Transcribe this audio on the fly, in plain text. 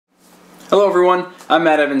Hello everyone, I'm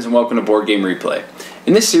Matt Evans and welcome to Board Game Replay.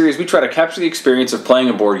 In this series we try to capture the experience of playing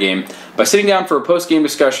a board game by sitting down for a post-game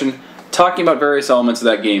discussion, talking about various elements of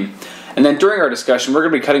that game, and then during our discussion we're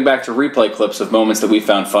going to be cutting back to replay clips of moments that we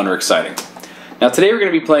found fun or exciting. Now today we're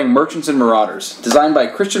going to be playing Merchants and Marauders, designed by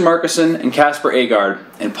Christian Marcuson and Casper Agard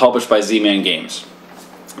and published by Z-Man Games.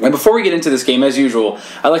 And before we get into this game, as usual,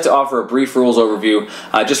 I'd like to offer a brief rules overview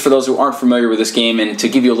just for those who aren't familiar with this game and to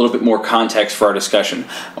give you a little bit more context for our discussion.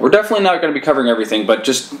 We're definitely not going to be covering everything, but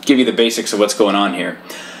just give you the basics of what's going on here.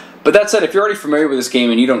 But that said, if you're already familiar with this game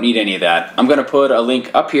and you don't need any of that, I'm going to put a link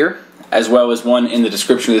up here as well as one in the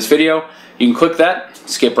description of this video. You can click that,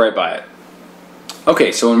 skip right by it.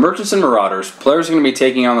 Okay, so in Merchants and Marauders, players are going to be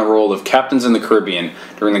taking on the role of captains in the Caribbean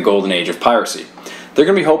during the golden age of piracy. They're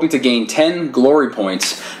going to be hoping to gain 10 glory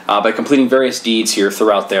points by completing various deeds here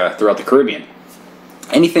throughout the Caribbean.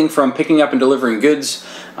 Anything from picking up and delivering goods,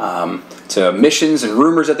 to missions and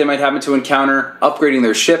rumors that they might happen to encounter, upgrading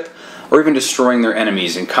their ship, or even destroying their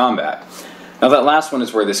enemies in combat. Now that last one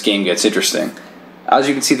is where this game gets interesting. As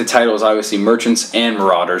you can see, the title is obviously Merchants and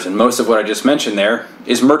Marauders, and most of what I just mentioned there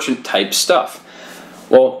is merchant type stuff.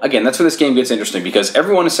 Well, again, that's where this game gets interesting because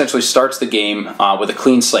everyone essentially starts the game with a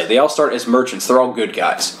clean slate. They all start as merchants. They're all good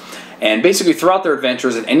guys. And basically throughout their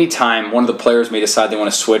adventures, at any time, one of the players may decide they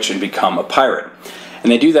want to switch and become a pirate.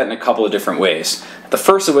 And they do that in a couple of different ways. The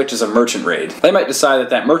first of which is a merchant raid. They might decide that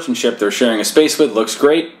that merchant ship they're sharing a space with looks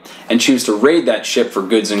great and choose to raid that ship for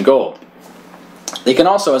goods and gold. They can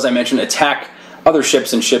also, as I mentioned, attack other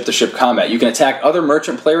ships in ship-to-ship combat. You can attack other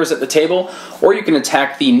merchant players at the table, or you can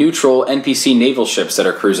attack the neutral NPC naval ships that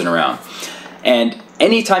are cruising around. And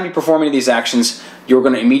anytime you perform any of these actions, you're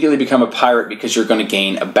going to immediately become a pirate because you're going to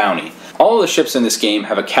gain a bounty. All of the ships in this game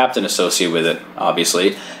have a captain associated with it,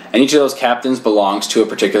 obviously, and each of those captains belongs to a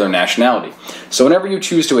particular nationality. So whenever you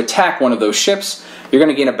choose to attack one of those ships, you're going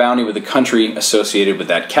to gain a bounty with the country associated with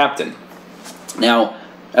that captain. Now,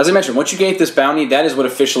 as I mentioned, once you gain this bounty, that is what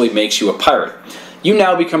officially makes you a pirate. You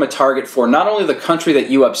now become a target for not only the country that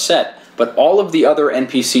you upset, but all of the other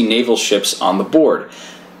NPC naval ships on the board.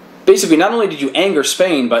 Basically, not only did you anger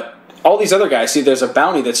Spain, but all these other guys see there's a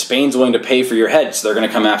bounty that Spain's willing to pay for your head, so they're going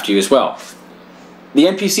to come after you as well. The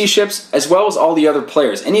NPC ships, as well as all the other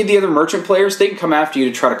players, any of the other merchant players, they can come after you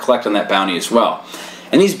to try to collect on that bounty as well.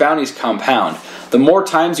 And these bounties compound. The more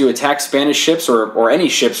times you attack Spanish ships, or any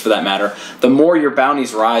ships for that matter, the more your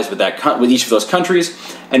bounties rise with each of those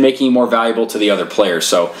countries, and making you more valuable to the other players.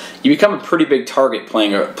 So you become a pretty big target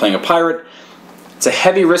playing a pirate. It's a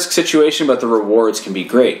heavy risk situation, but the rewards can be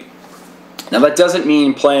great. Now that doesn't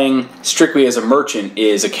mean playing strictly as a merchant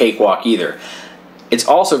is a cakewalk either. It's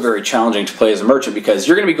also very challenging to play as a merchant because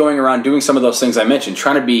you're going to be going around doing some of those things I mentioned,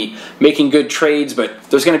 trying to be making good trades, but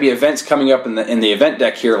there's going to be events coming up in the event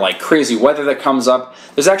deck here, like crazy weather that comes up.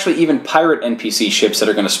 There's actually even pirate NPC ships that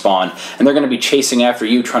are going to spawn, and they're going to be chasing after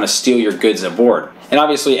you, trying to steal your goods aboard. And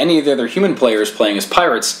obviously any of the other human players playing as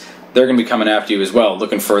pirates, they're going to be coming after you as well,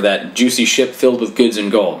 looking for that juicy ship filled with goods and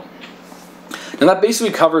gold. Now that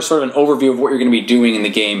basically covers sort of an overview of what you're going to be doing in the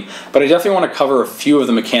game, but I definitely want to cover a few of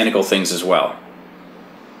the mechanical things as well.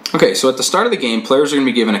 Okay, so at the start of the game, players are going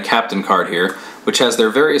to be given a captain card here, which has their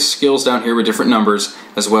various skills down here with different numbers,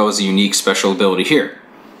 as well as a unique special ability here.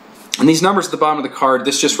 And these numbers at the bottom of the card,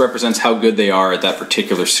 this just represents how good they are at that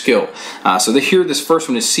particular skill. So here, this first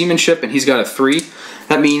one is seamanship, and he's got a 3.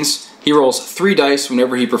 That means he rolls 3 dice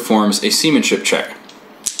whenever he performs a seamanship check.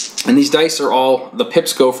 And these dice are all, the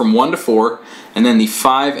pips go from 1 to 4, and then the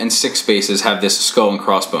 5 and 6 spaces have this skull and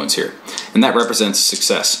crossbones here. And that represents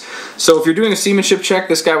success. So if you're doing a seamanship check,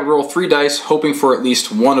 this guy would roll 3 dice, hoping for at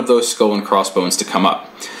least one of those skull and crossbones to come up.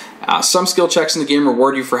 Some skill checks in the game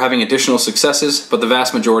reward you for having additional successes, but the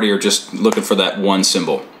vast majority are just looking for that one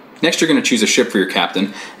symbol. Next, you're going to choose a ship for your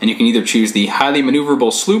captain, and you can either choose the highly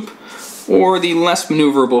maneuverable sloop, or the less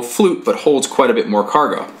maneuverable flute, but holds quite a bit more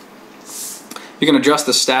cargo. You can adjust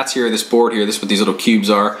the stats here, this board here, this is what these little cubes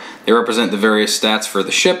are. They represent the various stats for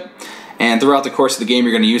the ship. And throughout the course of the game,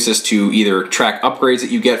 you're going to use this to either track upgrades that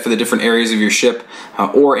you get for the different areas of your ship,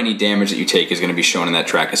 or any damage that you take is going to be shown in that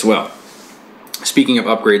track as well. Speaking of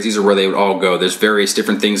upgrades, these are where they would all go. There's various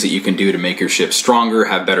different things that you can do to make your ship stronger,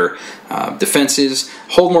 have better defenses,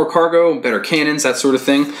 hold more cargo, better cannons, that sort of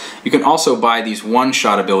thing. You can also buy these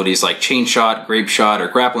one-shot abilities like chain shot, grape shot, or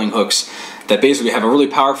grappling hooks that basically have a really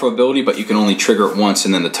powerful ability, but you can only trigger it once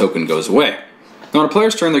and then the token goes away. Now on a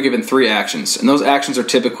player's turn, they're given 3 actions, and those actions are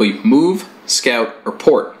typically move, scout, or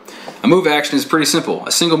port. A move action is pretty simple.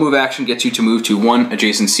 A single move action gets you to move to one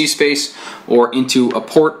adjacent sea space or into a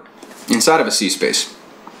port inside of a sea space.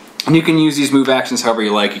 And you can use these move actions however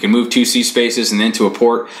you like. You can move 2 sea spaces and then to a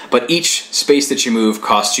port, but each space that you move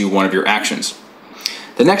costs you one of your actions.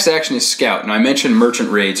 The next action is Scout. Now I mentioned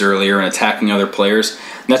merchant raids earlier and attacking other players,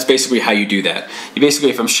 and that's basically how you do that. You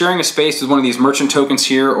basically, if I'm sharing a space with one of these merchant tokens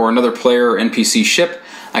here or another player or NPC ship,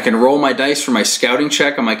 I can roll my dice for my scouting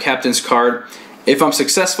check on my captain's card. If I'm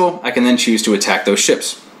successful, I can then choose to attack those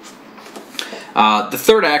ships. The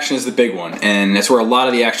third action is the big one, and that's where a lot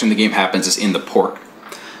of the action in the game happens, is in the port.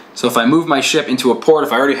 So if I move my ship into a port,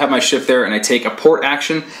 if I already have my ship there and I take a port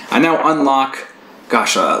action, I now unlock,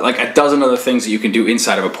 like a dozen other things that you can do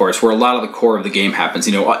inside of a port. It's where a lot of the core of the game happens.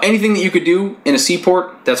 You know, anything that you could do in a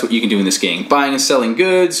seaport, that's what you can do in this game. Buying and selling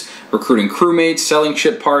goods, recruiting crewmates, selling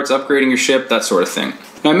ship parts, upgrading your ship, that sort of thing.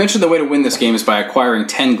 Now I mentioned the way to win this game is by acquiring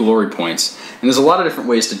 10 glory points, and there's a lot of different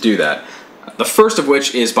ways to do that. The first of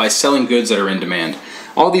which is by selling goods that are in demand.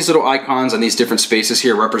 All these little icons on these different spaces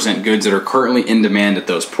here represent goods that are currently in demand at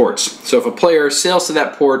those ports. So if a player sails to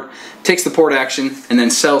that port, takes the port action, and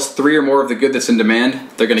then sells 3 or more of the good that's in demand,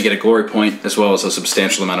 they're going to get a glory point as well as a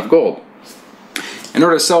substantial amount of gold. In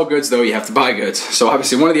order to sell goods, though, you have to buy goods. So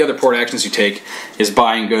obviously one of the other port actions you take is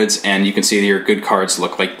buying goods, and you can see that your good cards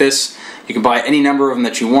look like this. You can buy any number of them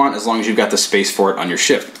that you want as long as you've got the space for it on your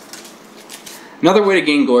ship. Another way to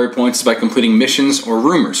gain glory points is by completing missions or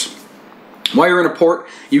rumors. While you're in a port,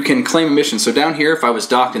 you can claim a mission. So down here, if I was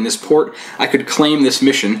docked in this port, I could claim this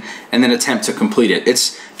mission and then attempt to complete it.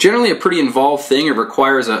 It's generally a pretty involved thing. It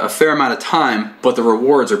requires a fair amount of time, but the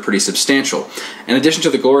rewards are pretty substantial. In addition to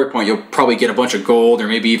the glory point, you'll probably get a bunch of gold or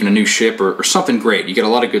maybe even a new ship or something great. You get a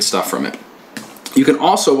lot of good stuff from it. You can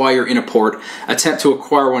also, while you're in a port, attempt to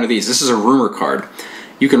acquire one of these. This is a rumor card.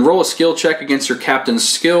 You can roll a skill check against your captain's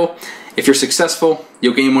skill. If you're successful,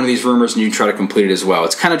 you'll gain one of these rumors and you can try to complete it as well.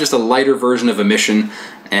 It's kind of just a lighter version of a mission,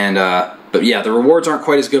 and but yeah, the rewards aren't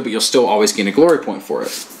quite as good, but you'll still always gain a glory point for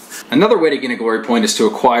it. Another way to gain a glory point is to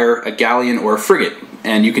acquire a galleon or a frigate,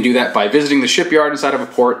 and you can do that by visiting the shipyard inside of a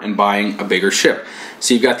port and buying a bigger ship.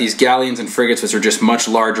 So you've got these galleons and frigates, which are just much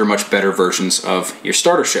larger, much better versions of your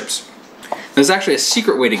starter ships. There's actually a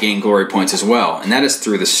secret way to gain glory points as well, and that is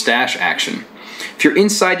through the stash action. If you're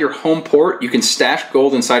inside your home port, you can stash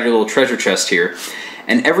gold inside your little treasure chest here,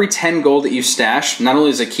 and every 10 gold that you stash, not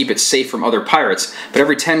only does it keep it safe from other pirates, but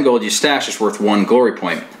every 10 gold you stash is worth 1 glory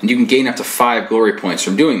point, and you can gain up to 5 glory points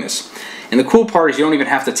from doing this. And the cool part is you don't even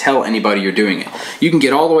have to tell anybody you're doing it. You can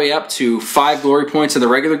get all the way up to 5 glory points in the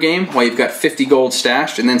regular game while you've got 50 gold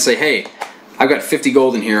stashed, and then say, hey, I've got 50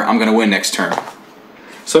 gold in here, I'm going to win next turn.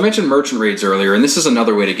 So I mentioned merchant raids earlier, and this is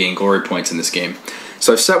another way to gain glory points in this game.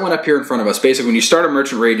 So I've set one up here in front of us. Basically, when you start a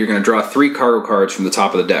merchant raid, you're going to draw 3 cargo cards from the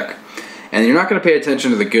top of the deck. And you're not going to pay attention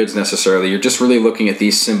to the goods necessarily, you're just really looking at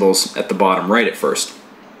these symbols at the bottom right at first.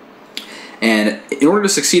 And in order to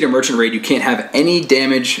succeed a merchant raid, you can't have any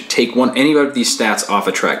damage take any of these stats off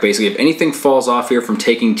a track. Basically, if anything falls off here from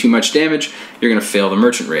taking too much damage, you're going to fail the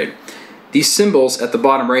merchant raid. These symbols at the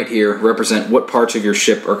bottom right here represent what parts of your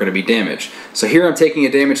ship are going to be damaged. So here I'm taking a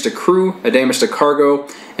damage to crew, a damage to cargo,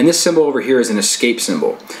 and this symbol over here is an escape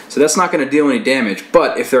symbol. So that's not going to deal any damage,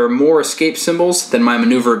 but if there are more escape symbols than my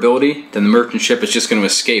maneuverability, then the merchant ship is just going to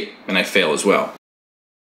escape and I fail as well.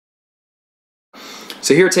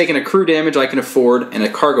 So here taking a crew damage I can afford and a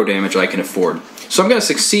cargo damage I can afford. So I'm going to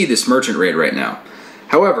succeed this merchant raid right now.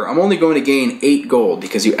 However, I'm only going to gain 8 gold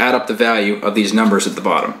because you add up the value of these numbers at the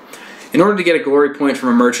bottom. In order to get a glory point from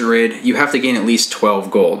a merchant raid, you have to gain at least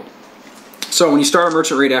 12 gold. So when you start a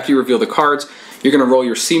merchant raid after you reveal the cards, you're going to roll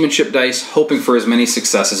your seamanship dice, hoping for as many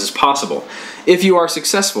successes as possible. If you are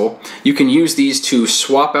successful, you can use these to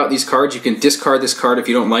swap out these cards. You can discard this card if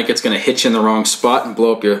you don't like it. It's going to hit you in the wrong spot and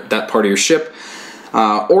blow up that part of your ship.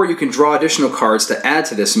 Or you can draw additional cards to add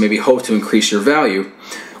to this and maybe hope to increase your value.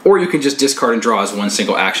 Or you can just discard and draw as one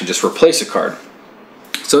single action, just replace a card.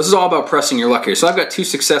 So this is all about pressing your luck here. So I've got 2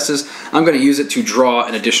 successes. I'm going to use it to draw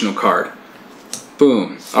an additional card.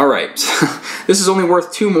 Boom. Alright. This is only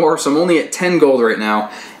worth 2 more, so I'm only at 10 gold right now,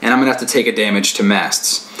 and I'm going to have to take a damage to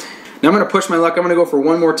masts. Now I'm going to push my luck. I'm going to go for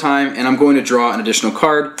one more time, and I'm going to draw an additional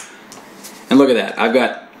card. And look at that. I've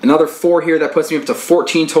got another 4 here. That puts me up to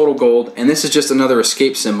 14 total gold, and this is just another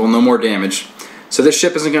escape symbol, no more damage. So this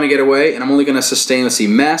ship isn't going to get away, and I'm only going to sustain, let's see,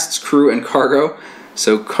 masts, crew, and cargo.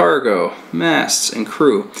 So cargo, masts, and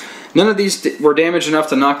crew. None of these were damaged enough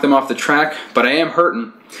to knock them off the track, but I am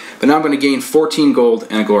hurting. But now I'm going to gain 14 gold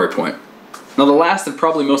and a glory point. Now the last and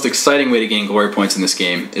probably most exciting way to gain glory points in this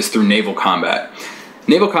game is through naval combat.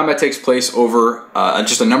 Naval combat takes place over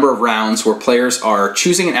just a number of rounds where players are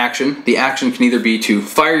choosing an action. The action can either be to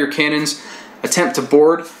fire your cannons, attempt to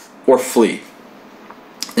board, or flee.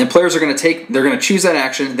 And players are going to choose that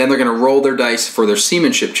action, then they're going to roll their dice for their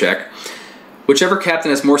seamanship check. Whichever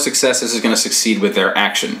captain has more successes is going to succeed with their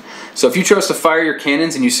action. So if you chose to fire your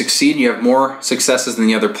cannons and you succeed, you have more successes than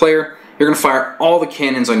the other player, you're going to fire all the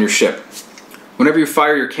cannons on your ship. Whenever you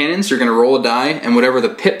fire your cannons, you're going to roll a die, and whatever the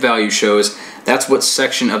pip value shows, that's what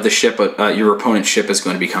section of the ship your opponent's ship is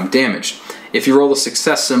going to become damaged. If you roll the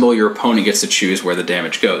success symbol, your opponent gets to choose where the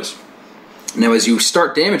damage goes. Now as you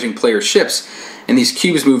start damaging players' ships, and these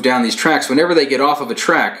cubes move down these tracks, whenever they get off of a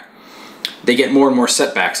track, they get more and more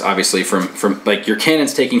setbacks, obviously, from like your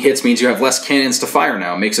cannons taking hits means you have less cannons to fire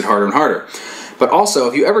now. It makes it harder and harder. But also,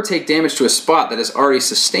 if you ever take damage to a spot that has already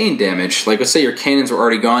sustained damage, like let's say your cannons were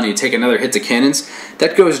already gone and you take another hit to cannons,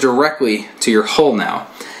 that goes directly to your hull now.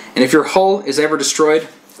 And if your hull is ever destroyed,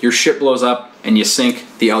 your ship blows up and you sink,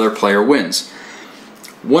 the other player wins.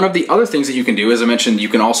 One of the other things that you can do, as I mentioned, you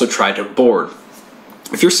can also try to board.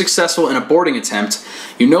 If you're successful in a boarding attempt,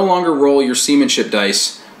 you no longer roll your seamanship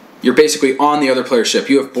dice. You're basically on the other player's ship.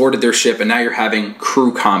 You have boarded their ship and now you're having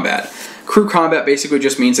crew combat. Crew combat basically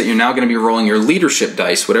just means that you're now going to be rolling your leadership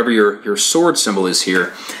dice, whatever your sword symbol is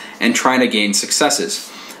here, and trying to gain successes.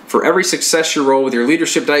 For every success you roll with your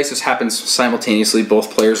leadership dice, this happens simultaneously,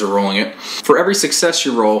 both players are rolling it. For every success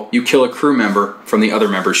you roll, you kill a crew member from the other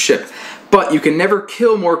member's ship. But you can never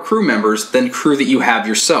kill more crew members than crew that you have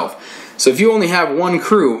yourself. So if you only have one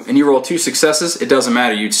crew and you roll 2 successes, it doesn't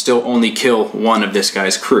matter, you'd still only kill one of this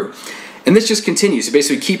guy's crew. And this just continues. You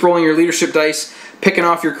basically keep rolling your leadership dice, picking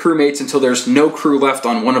off your crewmates until there's no crew left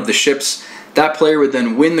on one of the ships. That player would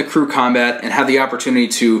then win the crew combat and have the opportunity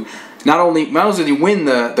to not only win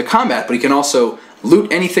the combat, but he can also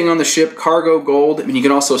loot anything on the ship, cargo, gold, and you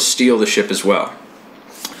can also steal the ship as well.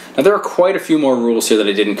 Now there are quite a few more rules here that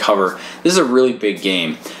I didn't cover. This is a really big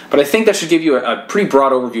game, but I think that should give you a pretty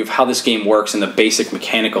broad overview of how this game works and the basic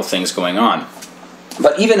mechanical things going on.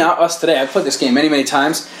 But even us today, I've played this game many, many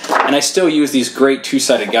times, and I still use these great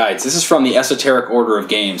two-sided guides. This is from the Esoteric Order of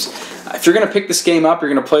Games. If you're going to pick this game up,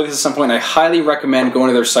 you're going to play this at some point, I highly recommend going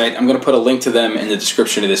to their site. I'm going to put a link to them in the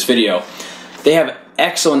description of this video. They have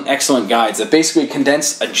excellent, excellent guides that basically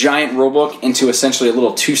condense a giant rulebook into essentially a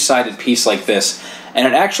little two-sided piece like this. And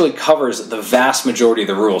it actually covers the vast majority of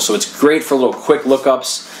the rules. So it's great for little quick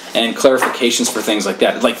lookups and clarifications for things like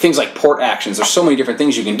that. Like things like port actions. There's so many different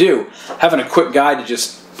things you can do. Having a quick guide to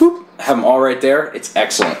just boop, have them all right there, it's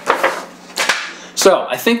excellent. So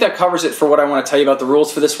I think that covers it for what I want to tell you about the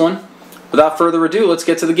rules for this one. Without further ado, let's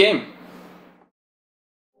get to the game.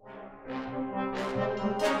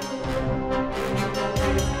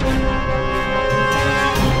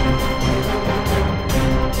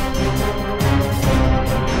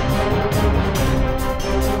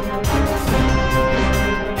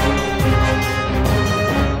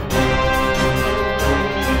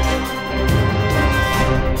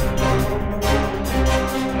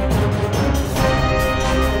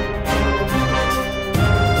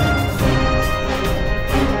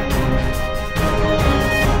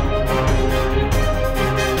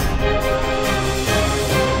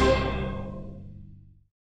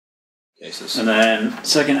 And then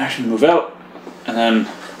second action, move out. And then,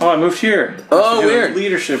 oh, I moved here. Oh, weird.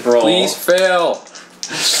 Leadership roll. Please fail.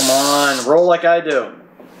 Come on, roll like I do.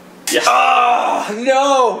 Yes. Oh,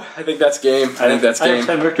 no. I think that's game. I think that's game. I have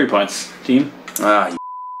 10 victory points, team. Ah,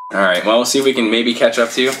 alright, well, we'll see if we can maybe catch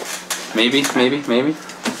up to you. Maybe.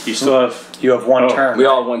 You still have... You have one turn. We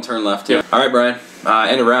all have one turn left, yeah. Alright, Brian.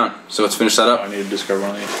 End of round. So let's finish that up. I need to discover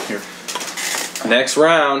one of these. Here. Next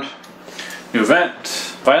round. New event.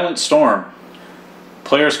 Violent Storm.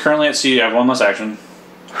 Players currently at sea have one less action.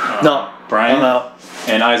 No. Brian. I'm out.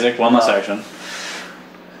 And Isaac, one less action.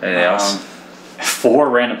 Anything else? 4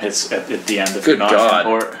 random hits at the end if Good you're not God.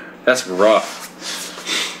 port. That's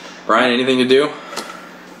rough. Brian, anything to do?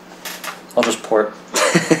 I'll just port.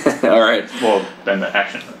 Alright. Well, then the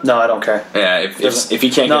action. No, I don't care. Yeah, if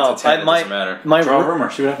you can't get to 10, it doesn't matter. Draw a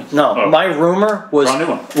rumor, see what happens. No, my rumor was Draw a new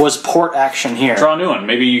one. was port action here. Draw a new one.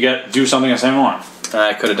 Maybe you do something the same one.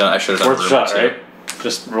 I should have done Worth a shot, too. right?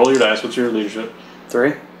 Just roll your dice. What's your leadership?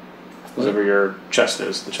 3. Whatever your chest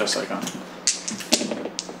is, the chest icon.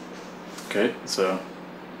 Okay, so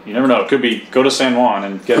you never know. It could be go to San Juan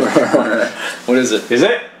and get it. What is it? Is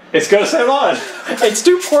it? It's go to San Juan. It's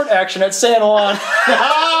do port action at San Juan. When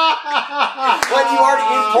you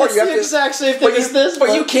already in port, It's the exact same thing as this.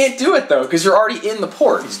 But you can't do it though, because you're already in the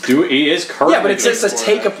port. He is currently. Yeah, but it says to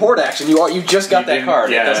take a port action. You just got that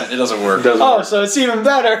card. Yeah. It doesn't work. Oh, so it's even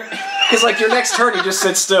better. Because like your next turn, you just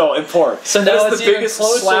sit still in port. So now that's it's the even biggest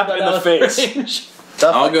closer slap than in the out of face. range.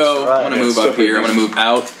 I'll go. Right. I'm gonna move up here. I'm gonna move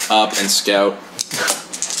out, up, and scout.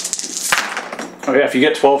 Oh yeah, if you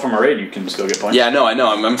get 12 from a raid, you can still get points. Yeah, no, I know.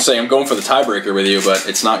 I'm saying I'm going for the tiebreaker with you, but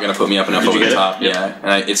it's not going to put me up enough over the top. Yep. Yeah,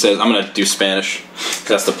 and it says I'm going to do Spanish. 'Cause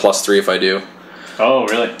that's the +3 if I do. Oh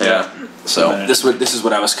really? Yeah. So this is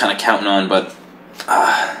what I was kind of counting on, but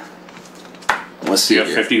let's see. You have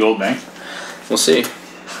here. 50 gold bank. We'll see.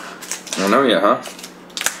 I don't know yet, huh?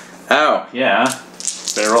 Ow. Yeah.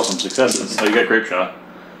 Better roll some successes. So you got grape shot.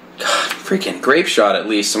 God, freaking grape shot at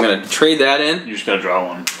least. I'm going to trade that in. You just gotta draw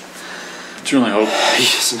one. It's really hope.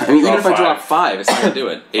 Yes, I mean, even if I draw 5, it's not going to do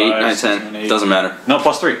it. 8, 9, 10. 7, 8. Doesn't matter. No,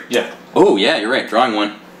 +3. Yeah. Oh, yeah, you're right. Drawing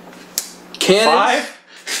 1. Cannons. 5?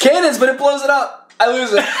 Cannons, but it blows it up. I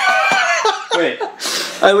lose it. Wait.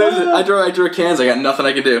 I lose it. I draw cannons. I got nothing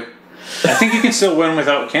I can do. I think you can still win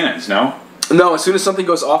without cannons, no? No, as soon as something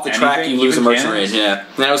goes off the track, Anything? you lose a Even merchant cannons? range. Yeah,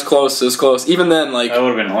 that was close. It was close. Even then, like, That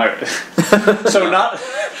would have been hilarious.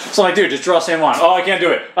 So like, dude, just draw San Juan. Oh, I can't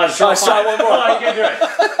do it. I'll just draw I saw 5. one more. Oh, you can't do it.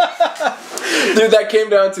 dude, that came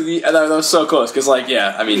down to the. That was so close because, like,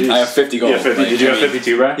 yeah, I mean, I have 50 gold. Yeah, 50. Like, Did you I have mean,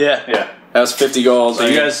 52, Brian? Yeah. Yeah. That was 50 gold. So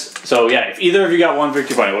you guys, if either of you got 1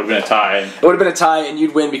 victory point, it would have been a tie. It would have been a tie, and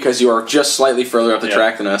you'd win because you are just slightly further up the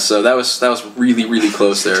track than us. So that was really, really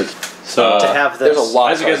close there. So To have this. There's a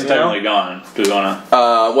lot. Isaac hasn't technically gone. Do you wanna?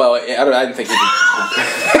 Well, I didn't think he could.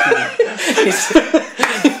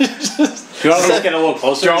 Do you want to get a little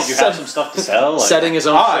closer? Did you have some stuff to sell? Like, Setting his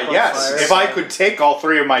own ship on yes. fire. If I could take all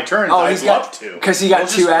 3 of my turns, Oh, I'd he's got love to. because he got We'll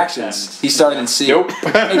just 2 pretend. actions. He started in C. Nope.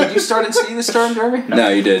 Hey, did you start in C this turn, Jeremy? No,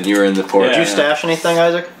 you didn't. You were in the port. Yeah. Did you stash anything,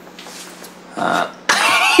 Isaac? I'm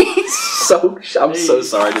so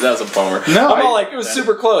sorry, dude. That was a bummer. No, I'm all like, it was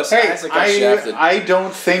super close. Hey, Isaac got shafted. I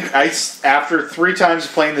don't think after 3 times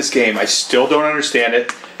playing this game, I still don't understand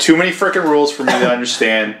it. Too many freaking rules for me to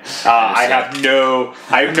understand. I have no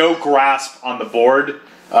grasp on the board.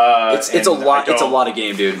 It's a lot. It's a lot of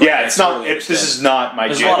game, dude. Yeah, Like, it's not. really This is not my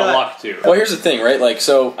There's a jam. lot of luck too. Well, here's the thing, right? Like,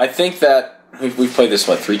 so I think that we've played this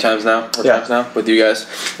 3 times now, 4 Yeah. times now with you guys.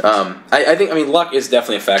 I think luck is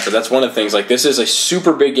definitely a factor. That's one of the things. Like, this is a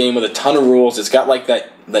super big game with a ton of rules. It's got like that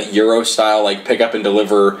Euro style, like pick up and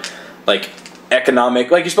deliver, like economic.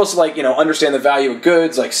 Like, you're supposed to understand the value of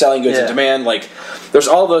goods, like selling goods in Yeah. demand. Like, there's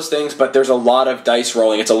all those things, but there's a lot of dice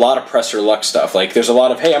rolling. It's a lot of press your luck stuff. Like, there's a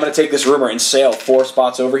lot of, hey, I'm going to take this rumor and sail 4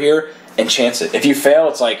 spots over here and chance it. If you fail,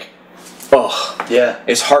 it's like, oh, Yeah.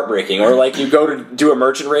 it's heartbreaking. Or like you go to do a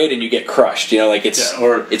merchant raid and you get crushed. Like it's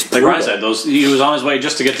Or it's like brutal. Ryan said, he was on his way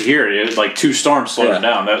just to get to here. It was like 2 storms slowed him Yeah.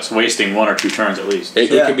 down. That's wasting 1 or 2 turns at least. It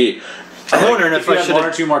could be. I'm wondering If if you I had should 1 or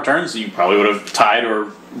have. 2 more turns, you probably would have tied or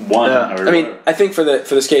won. Yeah. Or I mean, whatever. I think for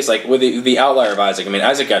this case, like with the outlier of Isaac,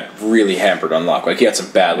 Isaac got really hampered on luck. Like he had some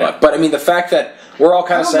bad luck. But the fact that we're all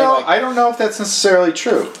kind of saying, like, I don't know if that's necessarily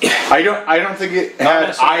true. I don't think it Not had.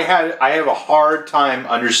 necessarily. I have a hard time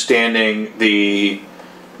understanding the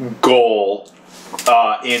goal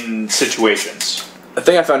in situations. the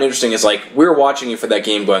thing I found interesting is like we were watching you for that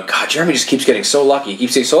game, going, God, Jeremy just keeps getting so lucky. He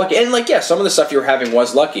keeps getting so lucky, and like some of the stuff you were having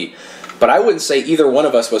was lucky, but I wouldn't say either one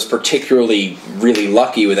of us was particularly really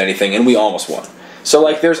lucky with anything, and we almost won. So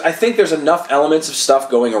like I think there's enough elements of stuff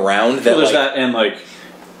going around that Well, there's like, that and like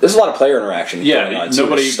there's a lot of player interaction. Going yeah, on, too,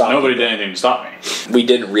 nobody to stop did people. anything to stop me. We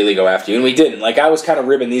didn't really go after you, and we didn't. Like, I was kind of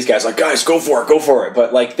ribbing these guys, like, guys, go for it.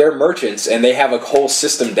 But, like, they're merchants, and they have a whole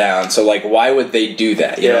system down, so, like, why would they do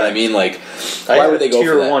that? You know what I mean? Like, why would they go for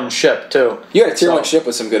tier that? 1 ship too. You got a tier 1 ship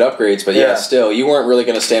with some good upgrades, but Yeah. still, you weren't really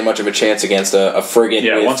going to stand much of a chance against a frigate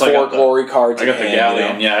Yeah, with once I 4 got glory cards I got in the hand,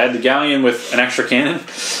 galleon. Yeah, I had the galleon with an extra cannon.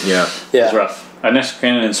 Yeah. It was rough. I had an extra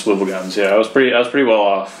cannon and swivel guns. Yeah, I was pretty well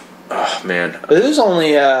off. Oh, man. There's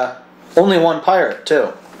only 1 pirate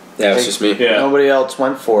too. Yeah, it was just me. Yeah. Nobody else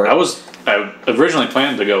went for it. I originally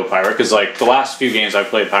planned to go pirate because like the last few games I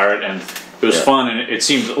played pirate and it was fun and it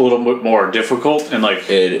seemed a little bit more difficult and like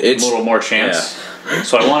It's a little more chance.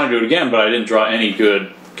 So I wanted to do it again, but I didn't draw any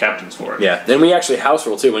good captains for it. Yeah, then we actually house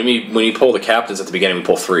roll too. When we pull the captains at the beginning, we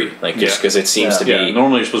pull 3, like just because it seems to be. Yeah,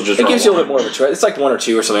 normally you're supposed to just It draw gives you a one. little bit more of a choice. It's like 1 or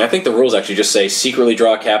 2 or something. I think the rules actually just say secretly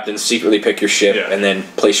draw captains, secretly pick your ship, Yeah. and then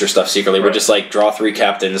place your stuff secretly. We're Right. just like draw 3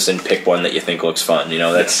 captains and pick one that you think looks fun.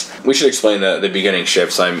 That's we should explain the beginning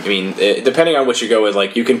ships. Depending on what you go with,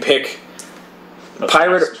 like you can pick.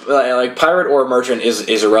 Pirate or merchant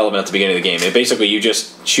is irrelevant at the beginning of the game. Basically, you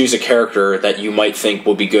just choose a character that you might think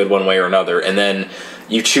will be good one way or another, and then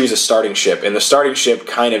you choose a starting ship. And the starting ship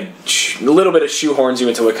kind of a little bit of shoehorns you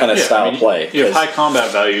into what kind of style play. You have high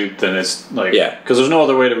combat value, then it's like Yeah. because there's no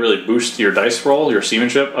other way to really boost your dice roll, your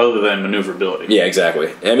seamanship, other than maneuverability. Yeah, exactly.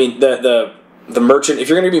 The merchant. If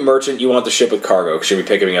you're going to be merchant, you want the ship with cargo because you're going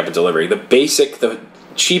to be picking up and delivering. The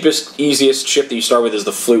cheapest, easiest ship that you start with is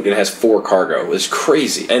the Flute, and it has 4 cargo. It's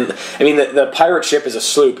crazy. And I mean, the pirate ship is a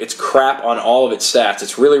sloop. It's crap on all of its stats.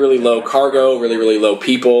 It's really, really low cargo, really, really low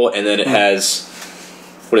people, and then it has,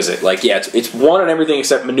 what is it? Like, yeah, it's 1 on everything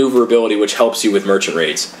except maneuverability, which helps you with merchant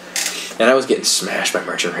raids. And I was getting smashed by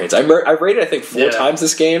merchant raids. I raided, I think, 4 times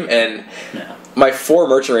this game, and my 4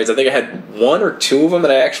 merchant raids, I think I had 1 or 2 of them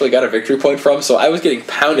that I actually got a victory point from, so I was getting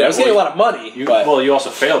pounded. Yeah, I was getting a lot of money. Well, you also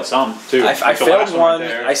failed some, too. I failed 1,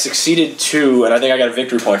 I succeeded 2, and I think I got a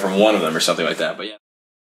victory point from 1 of them or something like that. But yeah,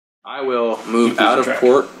 I will move out of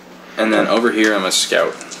port, and then over here I'm a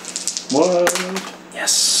scout. What?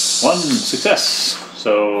 Yes. 1 success.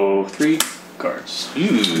 So 3 cards.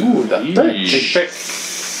 Ooh, that Take pick.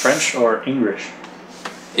 French or English?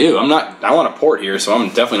 Ew, I want a port here, so I'm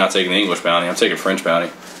definitely not taking the English bounty. I'm taking French bounty.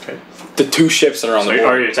 Okay. The 2 ships that are on the board.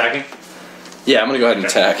 Are you attacking? Yeah, I'm gonna go ahead and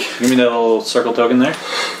attack. Give me that little circle token there.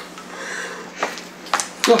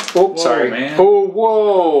 Oh, sorry. Man. Oh,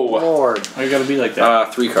 whoa! Lord. Why you gotta be like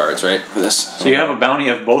that? 3 cards, right, for this. So you have a bounty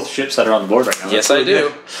of both ships that are on the board right now. Yes, I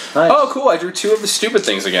do. Nice. Oh, cool! I drew 2 of the stupid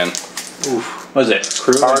things again. Oof. What is it?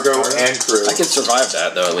 Crew? Cargo and crew. I can survive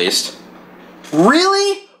that though, at least.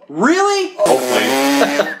 Really? Really? Hopefully.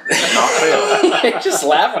 Not fail. You're just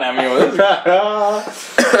laughing at me with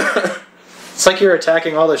it. It's like you're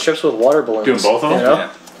attacking all the ships with water balloons. Doing both of them? You know?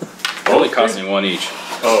 Yeah. Only costing 1 each.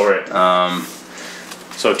 Oh, right.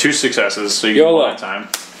 So 2 successes, so you get YOLO. 1 time.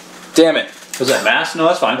 Damn it. Was that mass? No,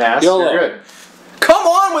 that's fine. Mass, YOLO. you're good. Come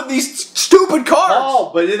on with these stupid cards!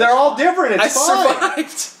 Oh, but they're all different. It's I fine.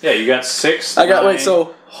 survived! Yeah, you got 6. I got, 9, wait,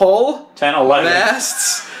 so hull, 10, 11.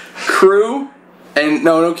 masts, crew, and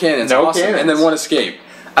no cannons. No Awesome. cannons. And then 1 escape.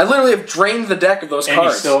 I literally have drained the deck of those And you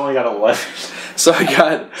cards. still only got 11. So I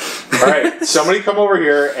got. Alright, somebody come over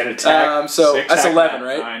here and attack. So 6, that's 11, 9,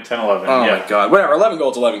 right? 9, 10, 11. Oh yeah. my god. Whatever, 11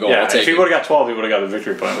 gold's 11 gold. Yeah, I'll take if he it. would have got 12, he would have got the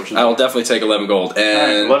victory point, which is I will definitely take 11 gold.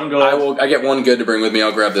 And 11 gold. I get 1 good to bring with me.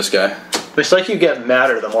 I'll grab this guy. It's like you get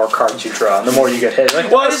madder the more cards you draw, and the more you get hit. Like,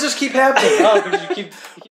 why does this keep happening? Oh, because you keep.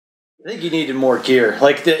 I think you needed more gear.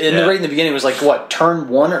 Like the right in the beginning it was like what, turn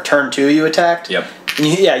 1 or turn 2 you attacked. Yep. And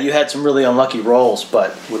you had some really unlucky rolls,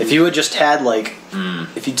 but if you had just had like,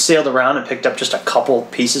 if you'd sailed around and picked up just a couple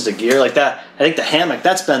pieces of gear like that, I think the hammock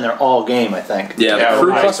that's been there all game. I think. Yeah, Yeah, the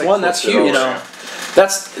crew I plus think 1, that's flips it huge. over. You know,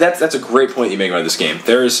 that's a great point you make about this game.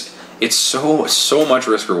 It's so much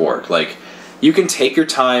risk reward. Like, you can take your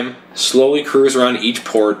time, slowly cruise around each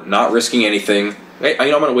port, not risking anything. Hey,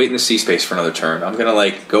 I'm gonna wait in the sea space for another turn. I'm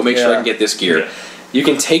gonna go make sure I can get this gear. Yeah. You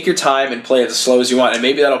can take your time and play it as slow as you want, and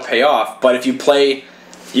maybe that'll pay off. But if you play,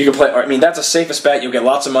 you can play. I mean, that's a safest bet. You'll get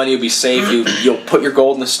lots of money. You'll be safe. You'll put your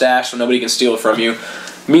gold in the stash so nobody can steal it from you.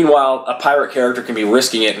 Meanwhile, a pirate character can be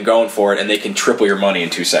risking it and going for it, and they can triple your money in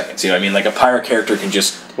 2 seconds. You know what I mean? Like a pirate character can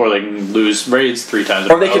just, Or they can lose raids 3 times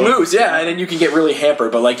in a or they can row. lose, yeah, and then you can get really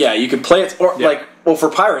hampered. But you can play it, or well, for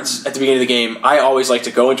pirates at the beginning of the game, I always like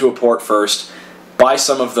to go into a port first, buy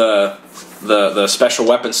some of the special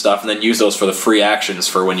weapon stuff, and then use those for the free actions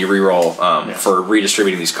for when you reroll for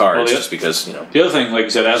redistributing these cards. Just because The other thing, like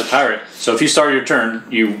you said, as a pirate, so if you started your turn,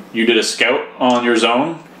 you did a scout on your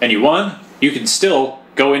zone and you won, you can still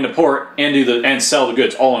go into port and sell the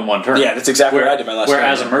goods all in 1 turn. Yeah, that's exactly what I did my last Where turn.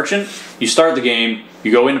 as a merchant, you start the game,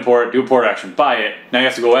 you go into port, do a port action, buy it. Now you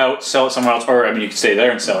have to go out, sell it somewhere else, or I mean, you can stay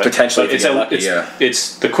there and sell it. Potentially, But if you get lucky,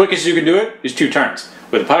 it's the quickest you can do it is 2 turns.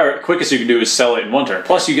 With a pirate, the quickest you can do is sell it in 1 turn.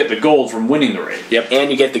 Plus, you get the gold from winning the raid. Yep,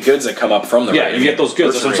 and you get the goods that come up from the raid. Yeah, you get those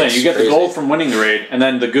goods. That's what I'm saying. You get the gold from winning the raid, and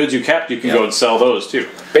then the goods you kept, you can go and sell those too.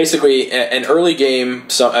 Basically, an early game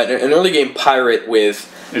pirate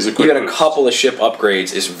with Is a quick even a boost. couple of ship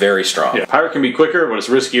upgrades is very strong. Yeah, pirate can be quicker, but it's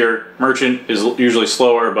riskier. Merchant is usually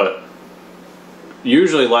slower, but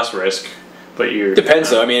usually less risk. But you Depends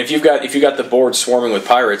though. I mean, if you've got the board swarming with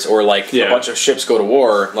pirates, or a bunch of ships go to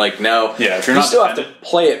war, now if you're you not still have to defended.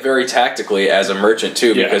 play it very tactically as a merchant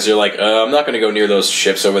too, because you're like, I'm not going to go near those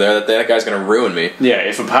ships over there. That guy's going to ruin me. Yeah,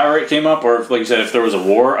 if a pirate came up, or if, like you said, if there was a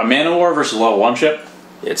war, a man of war versus a level 1 ship,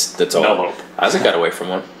 That's all. No hope. Isaac got away from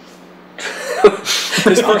one.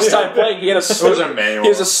 His first time playing, he had a sloop. was a man-o-war. He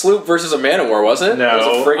was a sloop versus a man of war, wasn't it? No, it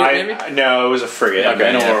was a frigate, maybe. No, it was a frigate. Okay,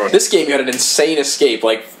 Man-o-war. yeah. This game you had an insane escape.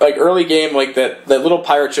 Like early game, that little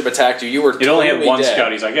pirate ship attacked you. You were it only had totally 1 dead.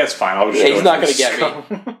 scout. He's like, that's fine. I'll just Yeah, go he's not into going to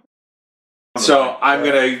this. get me. So I'm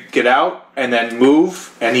gonna get out and then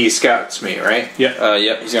move, and he scouts me, right? Yeah.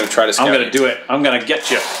 Yep, he's going to try to scout I'm gonna do it. I'm gonna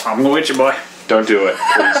get you. I'm gonna get you, boy. Don't do it,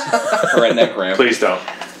 please. Redneck Graham. Please don't.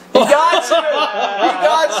 He got you! He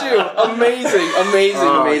got you! Amazing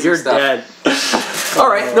Oh, amazing you're stuff. dead. All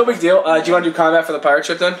right, no big deal. Do you want to do combat for the pirate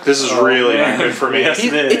ship then? This is really not good for me. Yes,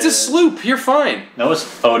 it is. It's a sloop. You're fine. No,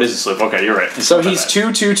 it is a sloop. Okay, you're right. It's So not that he's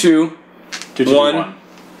bad. 2-2-2, 2-2-1.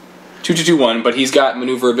 2-2-2-1, but he's got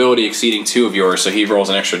maneuverability exceeding 2 of yours, so he rolls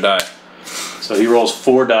an extra die. So he rolls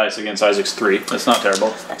 4 dice against Isaac's 3. That's not terrible.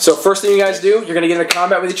 So first thing you guys do, you're going to get into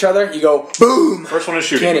combat with each other. You go, boom! First one is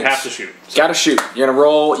shooting. Cannons. You have to shoot. Gotta shoot. You're going to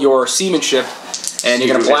roll your seamanship, and you're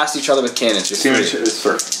going to blast each other with cannons. Seamanship is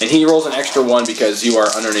first. And he rolls an extra 1 because you are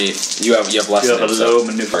underneath. You have less You than have a him, low so-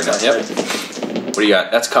 maneuver. Right now. Yep. What do you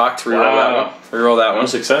got? That's cocked. Reroll that Wow. one. Reroll that No one.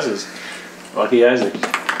 successes. Lucky Isaac.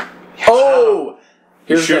 Oh!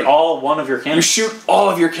 You Here's the shoot thing. all one of your You cannons. shoot all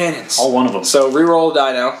of your cannons. All one of them. So reroll a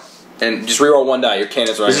die now, and just reroll 1 die. Your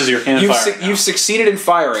cannons right. This is your cannon You've, fire now. you've succeeded in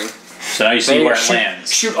firing. So now you Now see you where gotta it shoot,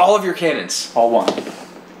 lands. Shoot all of your cannons. All one.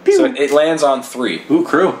 So it lands on 3. Ooh,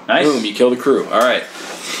 crew. Nice. Boom! You kill the crew. All right.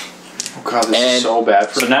 Oh god, this And- is so bad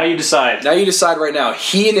for So me. now you decide. Now you decide right now.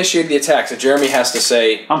 He initiated the attack, so Jeremy has to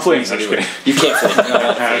say. I'm fleeing. Please I'm just do it. kidding. You can't flee. No,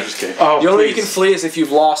 not I'm flee. just kidding. Oh, The only way you please. can flee is if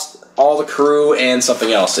you've lost all the crew and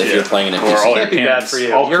something else. If Yeah. you're playing an Or all NPC. your Can't be bad cannons. for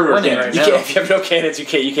you. All You're crew winning cannons. right You now. can't, if you have no cannons, you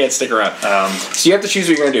can't stick around. So you have to choose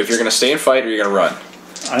what you're gonna do. If you're gonna stay and fight or you're gonna run.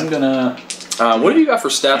 I'm gonna. What have you got for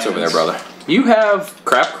stats over there, brother? You have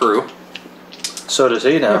crap crew. So does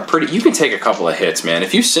he now. Pretty. You can take a couple of hits, man.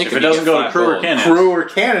 If you sink, If him, it you doesn't get go to 5 crew or gold. cannon. Crew or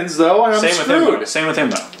cannons, though, and I'm Same with him. screwed. Though. Same with him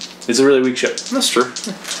though. It's a really weak ship. That's true.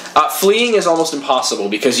 Fleeing is almost impossible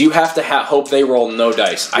because you have to hope they roll no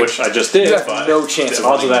dice. Which I just did. You have but no chance the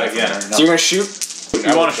of odds of that winning again. that. Are So you're gonna shoot.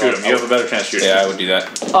 You want to shoot him. You have a better chance shooting. Yeah, I would do that.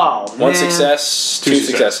 Oh, One man. success, two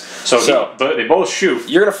success. So but they both shoot.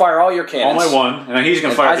 You're gonna fire all your All cannons. my 1, and then he's gonna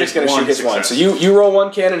And fire Isaac's just gonna one shoot his 1. success. So you roll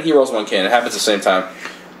 1 cannon, he rolls 1 cannon. It happens at the same time.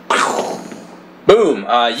 Boom!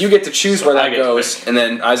 You get to choose where I that get to goes, pick. and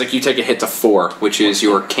then Isaac, you take a hit to 4, which is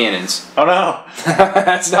your cannons. Oh no!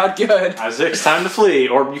 That's not good. Isaac's time to flee,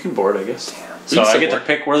 or you can board, I guess. So can I still get to board.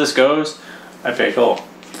 pick where this goes. I pick all. All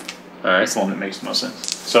right. That's the one that makes the most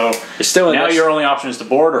sense. So You're still in now this. your only option is to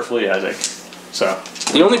board or flee, Isaac. So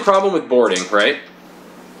The only problem with boarding, right,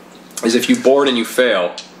 is if you board and you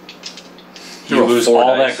fail, you roll lose 4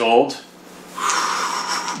 all dice. that gold.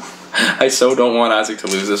 I so don't want Isaac to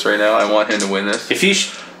lose this right now. I want him to win this. If he,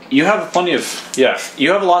 you have plenty of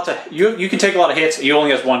you have a lot to you can take a lot of hits. He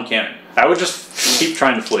only has 1 cannon. I would just keep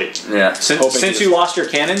trying to flee. Yeah. Since you lost your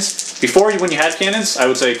cannons before, when you had cannons, I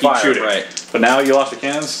would say keep Fire, shooting. right. But now you lost your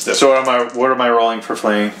cannons. So what am I rolling for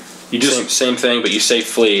fleeing? You just same thing, but you say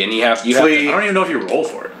flee, and you have Flee. I don't even know if you roll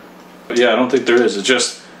for it. But yeah, I don't think there is. It's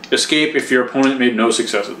just escape if your opponent made no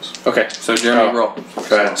successes. Okay, so Jeremy, Oh. roll.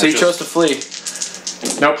 Okay. So you chose to flee.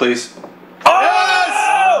 No, please.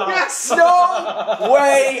 Oh! Yes! No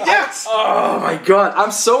way! Yes! Oh my god,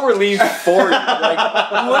 I'm so relieved for you.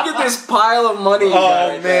 Like, look at this pile of money. You got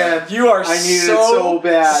right there. You are I needed it so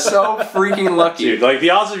bad. so freaking lucky. Dude, like the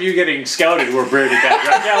odds of you getting scouted were pretty bad.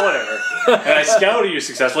 You're like, yeah, whatever. And I scouted you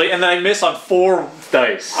successfully, and then I miss on 4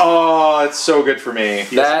 dice. Oh, it's so good for me.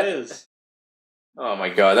 That- Yes, it is. Oh my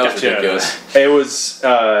god, that was Gotcha. ridiculous. It was.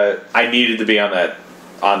 I needed to be on that.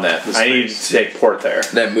 I needed to take port there.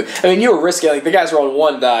 I mean, you were risking. Like the guy's rolling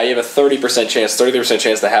 1 die. You have a 30% chance, 33%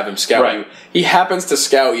 chance to have him scout Right. you. He happens to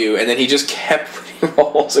scout you, and then he just kept putting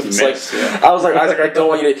rolls. It was Missed, like, yeah. I was like, I don't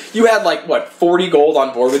want you to. You had like what 40 gold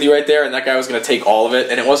on board with you right there, and that guy was going to take all of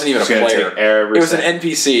it, and it wasn't even a He's gonna player. take every It was an cent.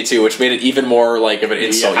 NPC too, which made it even more like of an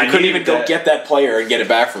insult. I You couldn't even needed go that. get that player and get it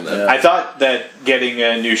back from them. I thought that getting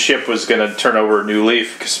a new ship was going to turn over a new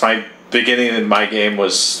leaf because my beginning in my game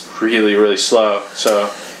was really, really slow.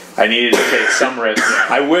 So I needed to take some risks.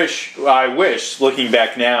 I wish, looking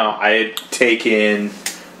back now, I had taken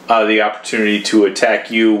the opportunity to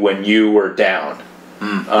attack you when you were down.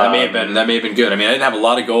 That may have been good. I mean, I didn't have a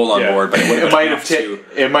lot of gold on Yeah. board, but it would have It been might enough have to.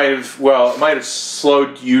 it might have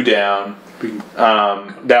slowed you down.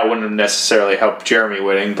 That wouldn't have necessarily helped Jeremy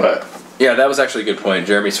winning, but Yeah, that was actually a good point.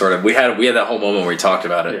 Jeremy sort of. We had that whole moment where we talked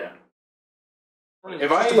about it. Yeah.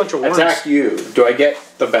 if I a bunch of words. attack you, do I get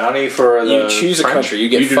the bounty for the You choose a French? country. You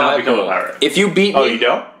get You do not 5 become a gold. pirate. If you beat me, Oh, you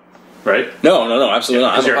don't? Right? no, absolutely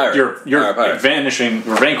not. I'm Because a pirate. you're I'm a pirate.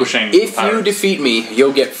 vanquishing If you pirates. defeat me,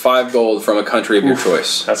 you'll get 5 gold from a country of your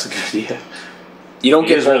choice. That's a good idea. You don't He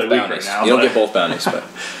get is both really weak bounties. right now, You don't but- get both bounties, but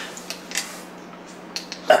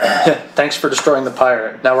Thanks for destroying the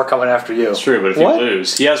pirate. Now we're coming after you. It's true, but if What? you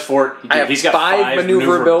lose, he has 4. He's got 5 5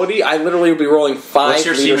 maneuverability. I literally will be rolling 5 What's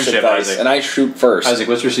your leadership seamanship, dice, Isaac? and I shoot first. Isaac,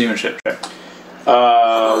 what's your seamanship check?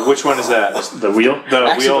 Which one is that? The wheel? The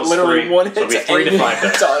Actually, wheel's literally 3. one So it'll be hit 3 to 5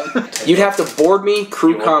 dice. done. You'd have to board me,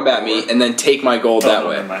 crew combat me, and then take my gold that no,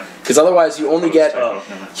 way. never mind. Because otherwise, you only get never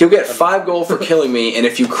mind. you'll get 5 gold for killing me, and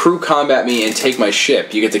if you crew combat me and take my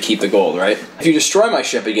ship, you get to keep the gold, right? If you destroy my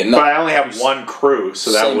ship, you get But nothing. I only have 1 crew,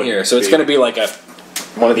 so that Same would here. So it's going to be like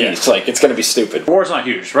one of these. Like it's going to be stupid. The war's not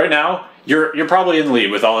huge. Right now, you're probably in the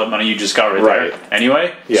lead with all that money you just got right there.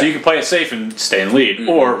 Anyway, Yeah. so you can play it safe and stay in the lead,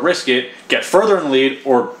 or risk it, get further in the lead,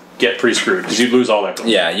 or get pre-screwed because you'd lose all that gold.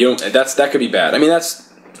 Yeah, you don't. That could be bad. I mean,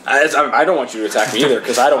 I don't want you to attack me either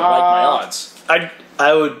because I don't like my odds.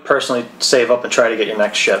 I would personally save up and try to get your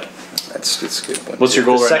next ship. That's a good point. What's your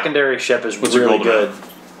The goal right secondary ship is What's your really gold good. amount?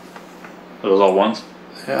 Are those all ones?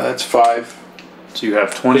 Yeah, that's 5. So you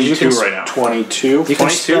have 22 right now. 22. You can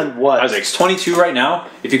 22? spend what? Isaac, it's 22 right now.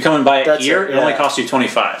 If you come and buy it That's here, it, it only yeah. costs you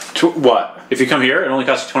 25. What? If you come here, it only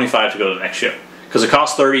costs you 25 to go to the next ship. Because it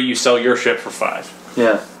costs 30, you sell your ship for 5.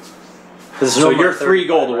 Yeah. There's So no more you're 3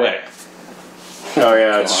 gold 35, away. Oh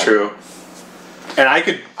yeah, that's true. And I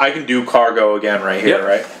can do cargo again right here,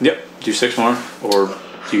 right? Yep. Do 6 more, or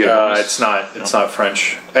do you get a bonus? It's not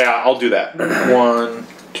French. Yeah, I'll do that. 1,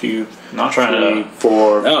 2, Not trying 3, to.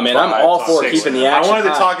 4. No, man, I'm 5, all for 6. keeping the I action wanted to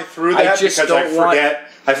high. talk it through I that just because don't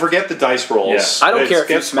I forget the dice rolls. Yeah. I don't It care if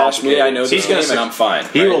you gets smash me. I know He's this gonna game, and I'm fine.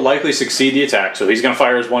 He right? will likely succeed the attack, so he's going to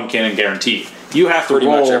fire his 1 cannon guaranteed. You have to Pretty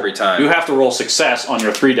roll much every time. You have to roll success on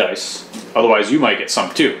your 3 dice, otherwise you might get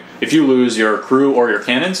sunk too. If you lose your crew or your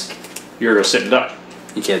cannons, you're going to sit and die.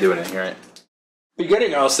 You can't do anything, right?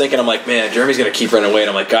 Beginning, I was thinking, I'm like, man, Jeremy's gonna keep running away, and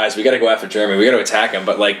I'm like, guys, we got to go after Jeremy. We got to attack him.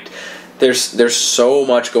 But like, there's so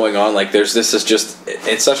much going on. Like, this is just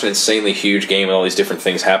it's such an insanely huge game with all these different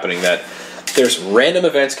things happening that. There's random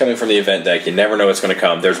events coming from the event deck. You never know what's going to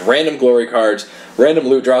come. There's random glory cards, random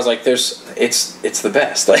loot draws. Like it's the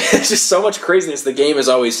best. Like it's just so much craziness. The game is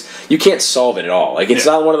always you can't solve it at all. Like it's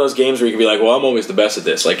not one of those games where you can be like, well, I'm always the best at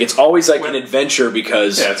this. Like it's always like an adventure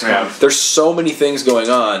because there's so many things going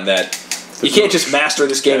on that you can't just master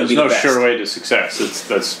this game and be the best. There's no sure way to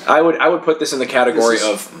success. I would put this in the category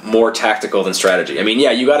of more tactical than strategy. I mean,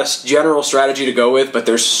 yeah, you got a general strategy to go with, but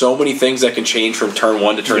there's so many things that can change from turn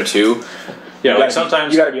 1 to turn 2. Yeah, like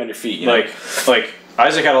sometimes you got to be on your feet. You know? Like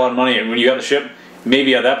Isaac had a lot of money, and when you got the ship,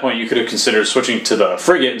 maybe at that point you could have considered switching to the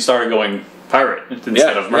frigate and started going pirate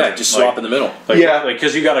instead of merchant. Yeah, just swap in the middle.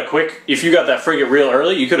 Because you got if you got that frigate real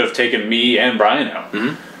early, you could have taken me and Brian out.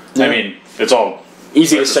 Mm-hmm. I mean, it's all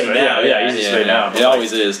easy to say now. Yeah, easy to say now. It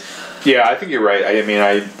always is. Yeah, I think you're right. I mean,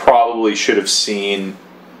 I probably should have seen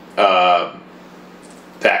that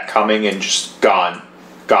coming and just gone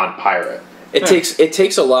pirate. It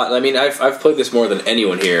takes a lot. I mean, I've played this more than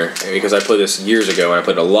anyone here because I played this years ago and I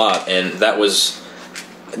played a lot, and that was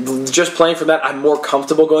just playing from that. I'm more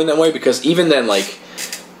comfortable going that way because even then, like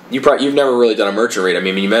you've never really done a merchant raid. I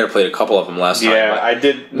mean, you might have played a couple of them last time. Yeah, I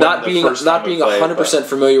did. Not being 100%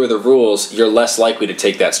 familiar with the rules, you're less likely to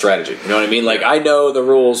take that strategy. You know what I mean? Like I know the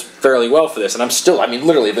rules fairly well for this, and I'm still. I mean,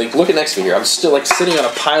 literally, like look at next to me here. I'm still like sitting on a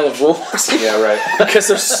pile of rules. Yeah, right. Because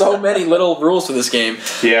there's so many little rules to this game.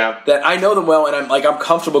 Yeah. That I know them well, and I'm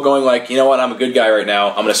comfortable going like, you know what? I'm a good guy right now.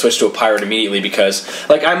 I'm going to switch to a pirate immediately because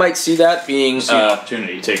like I might see that being an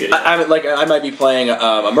opportunity. Take it. I might be playing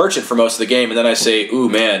a merchant for most of the game, and then I say, ooh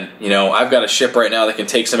man, you know, I've got a ship right now that can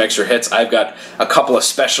take some extra hits. I've got a couple of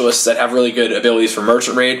specialists that have really good abilities for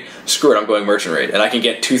merchant raid. Screw it, I'm going merchant raid, and I can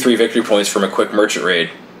get 2-3 victory points from a quick merchant raid.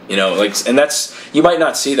 You know, like, and that's you might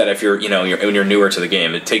not see that if you're when you're newer to the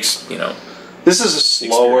game. It takes This is a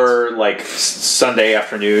slower like Sunday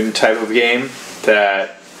afternoon type of game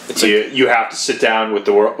that you have to sit down with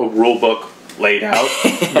the rule book laid out.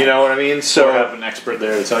 You know what I mean? So or have an expert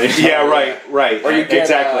there to tell you. Yeah, right. Or you get,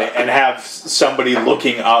 exactly, and have somebody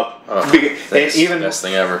looking up. That's and even the best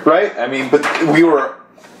thing ever. Right? I mean, but we were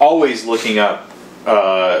always looking up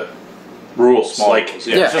rules, Small like rules,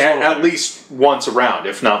 yeah. at least once a round,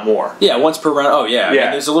 if not more. Yeah, once per round. Oh yeah. I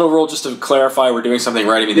mean, there's a little rule just to clarify we're doing something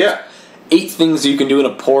right. I mean, there's 8 things you can do in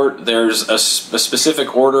a port. There's a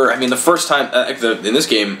specific order. I mean, the first time in this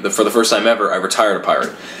game, for the first time ever, I retired a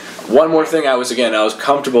pirate. One more thing, I was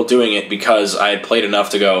comfortable doing it because I had played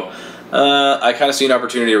enough to go. I kind of see an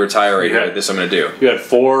opportunity to retire right here. This I'm going to do. You had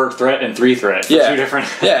 4 threat and 3 threat. Yeah, 2 different.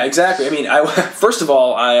 Yeah, exactly. I mean, first of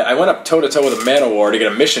all, I went up toe to toe with a man of war to get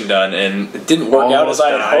a mission done, and it didn't work out as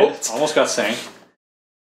I had hoped. Almost got sank.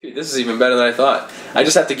 Dude, this is even better than I thought. I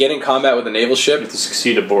just have to get in combat with a naval ship. You have to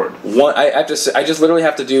succeed aboard. I just literally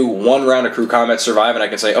have to do 1 round of crew combat, survive, and I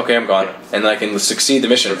can say, okay, I'm gone, and I can succeed the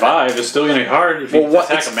mission. Survive is still going to be hard if you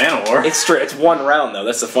attack a man of war. It's 1 round though.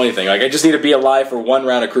 That's the funny thing. Like I just need to be alive for 1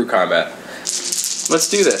 round of crew combat. Let's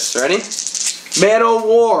do this. Ready? Man o'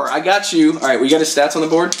 War. I got you. All right, we got his stats on the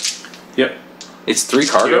board. Yep. It's 3 You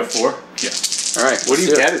cargo. have 4. Yeah. All right. What do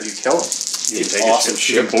you get if you kill him? You can take awesome a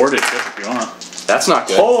ship. You can board a ship if you want. That's not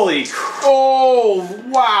good. Holy. Oh,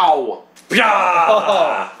 wow.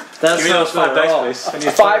 Yeah. That's Give me those 5 dice, please. I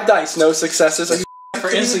need 5 dice, no successes. for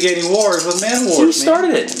instigating wars with man wars. You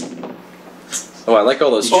started it. Oh, I like all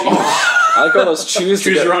those. I like all those choose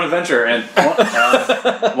your own adventure and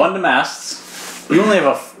 1 to masts. You only have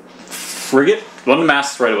a frigate. 1 to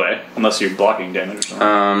masts right away, unless you're blocking damage or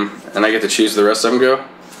something. And I get to choose the rest of them go.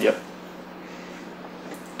 Yep.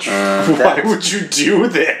 Why would you do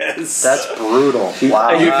this? That's brutal.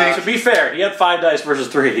 Wow. You think, to be fair, he had 5 dice versus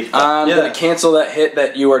 3. I'm gonna cancel that hit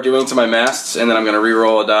that you are doing to my masts, and then I'm gonna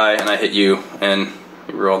re-roll a die, and I hit you, and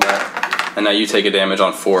you roll that, and now you take a damage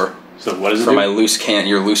on 4. So what is it? For my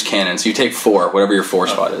your loose cannons, you take 4, whatever your 4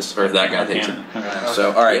 spot is, or if that guy takes it. Okay.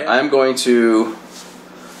 So all right, I'm going to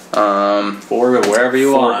 4 wherever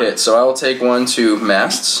you 4 want. hits. So I will take 1 to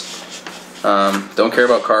masts. Don't care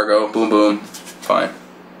about cargo. Boom, boom. Fine.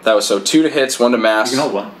 That was 2 to hits, 1 to masts. You can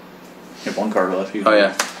hold 1. You have 1 card left. Oh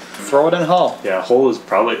yeah. Throw it in hull. Yeah, hull is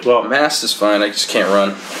probably Mast is fine. I just can't run.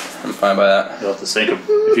 I'm fine by that. You'll have to sink him.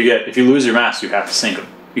 If you lose your mast, you have to sink him.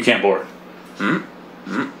 You can't board.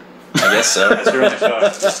 I guess so. That's your only shot. I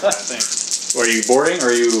think. Or are you boarding or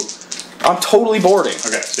are you? I'm totally boarding.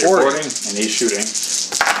 Okay, so you're boarding and he's shooting.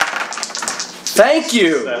 Thank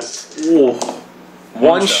you. Ooh.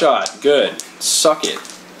 One shot. Good. Suck it.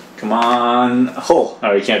 Come on, hull.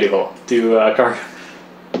 Oh, you can't do hull. Do cargo.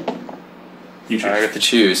 You choose. I get to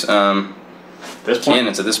choose. This point?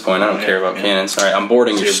 Cannons at this point. I don't care about cannons. All right, I'm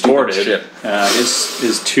boarding your stupid boarded. ship.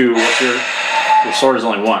 Is 2. What's your sword is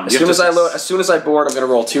only 1. As soon as I board, I'm gonna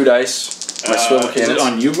roll 2 dice. My swivel Is cannons. it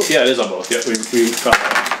on you? Yeah, it is on both. Yeah, we got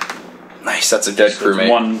that. Nice. That's a dead crewmate.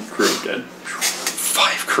 1 crew dead.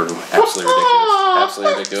 5 crew. Absolutely ridiculous.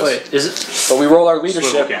 Absolutely ridiculous. Wait, is it? But we roll our Swivel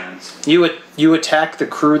leadership. cannons. You attack the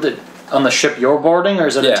crew that on the ship you're boarding, or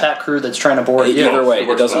is it attack crew that's trying to board you? Either way,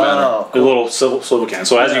 it doesn't matter. Oh, The little swivel cannon.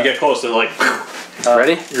 So as you get close, they're like.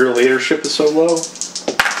 Ready? Your leadership is so low.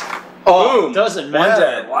 Oh, it doesn't matter.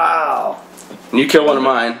 dead. Wow. You kill one of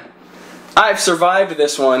mine. I've survived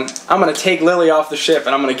this one. I'm gonna take Lily off the ship,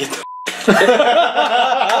 and I'm gonna get the.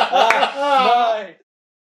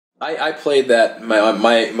 I played that.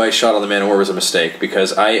 My shot on the Man of War was a mistake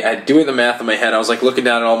because I doing the math in my head. I was like looking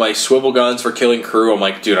down at all my swivel guns for killing crew. I'm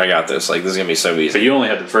like, dude, I got this. Like, this is gonna be so easy. But you only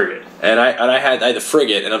had the frigate. And I had the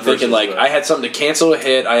frigate, and I'm thinking like I had something to cancel a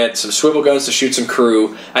hit. I had some swivel guns to shoot some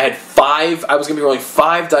crew. I had 5. I was gonna be rolling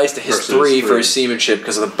 5 dice to hit 3 for his seamanship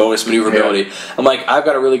because of the bonus maneuverability. Yeah. I'm like, I've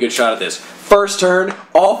got a really good shot at this. First turn,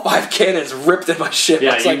 all 5 cannons ripped at my ship.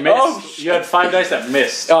 Yeah, I was you like, missed. oh, you had 5 dice that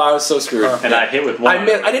missed. Oh, I was so screwed. And I hit with 1.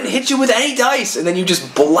 I didn't hit you with any dice, and then you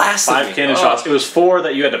just blasted 5 me. cannon shots. It was 4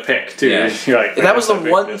 that you had to pick too. Yeah. You're like, and that was the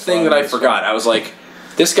one thing that I forgot. I was like,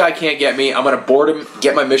 this guy can't get me. I'm gonna board him,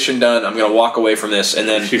 get my mission done. I'm gonna walk away from this, and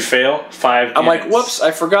then if you fail, 5. I'm like, whoops!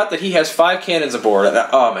 I forgot that he has 5 cannons aboard.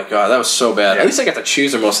 Oh my god, that was so bad. Yeah. At least I got to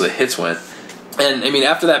choose where most of the hits went. And I mean,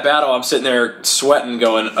 after that battle, I'm sitting there sweating,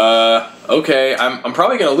 going, okay, I'm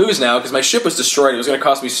probably gonna lose now because my ship was destroyed. It was gonna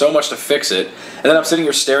cost me so much to fix it. And then I'm sitting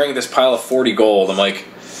here staring at this pile of 40 gold. I'm like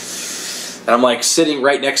sitting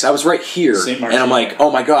right next. I was right here, and I'm like,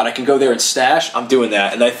 oh my god, I can go there and stash. I'm doing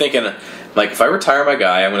that, and I'm thinking, like, if I retire my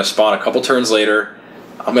guy, I'm gonna spawn a couple turns later.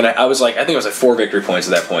 I think I was like 4 victory points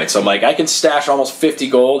at that point. So I'm like, I can stash almost 50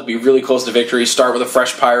 gold, be really close to victory, start with a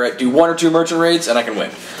fresh pirate, do 1 or 2 merchant raids, and I can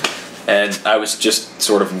win. And I was just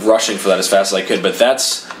sort of rushing for that as fast as I could. But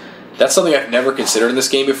that's something I've never considered in this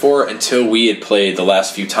game before until we had played the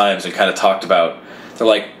last few times and kind of talked about. They're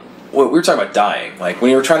like, well, we were talking about dying. Like when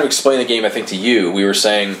you were trying to explain the game, I think to you, we were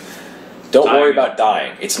saying, don't worry about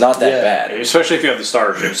dying. It's not that bad. Especially if you have the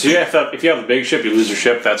starter ship. So if you have the big ship, you lose your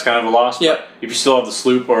ship. That's kind of a loss. Yeah. But if you still have the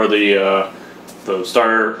sloop or the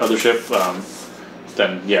starter other ship,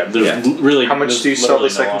 then there's really. How much do you sell the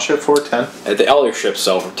second ship for? 10. All your ships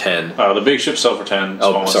sell for 10. The big ships sell for 10.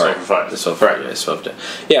 Oh, sorry, sell for 5. They sell for 5. Yeah, sell for 10.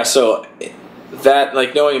 Yeah, so that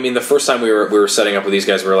knowing. I mean, the first time we were setting up with these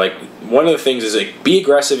guys, we were like, one of the things is like, be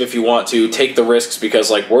aggressive if you want to, take the risks because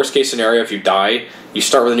like worst case scenario, if you die, you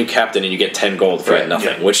start with a new captain and you get 10 gold for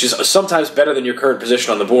nothing, which is sometimes better than your current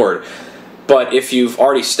position on the board. But if you've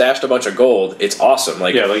already stashed a bunch of gold, it's awesome.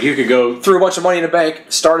 Like you could go threw a bunch of money in a bank,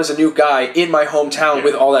 start as a new guy in my hometown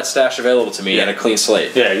with all that stash available to me and a clean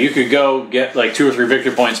slate. Yeah, you could go get like 2 or 3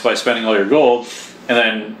 victory points by spending all your gold, and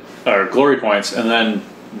then or glory points, and then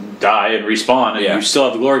die and respawn, and you still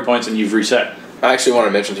have the glory points, and you've reset. I actually want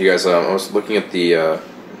to mention to you guys. I was looking at the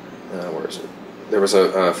where is it? There was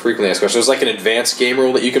a frequently asked question. There's like an advanced game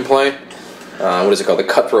rule that you can play. what is it called? The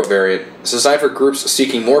Cutthroat variant. It's designed for groups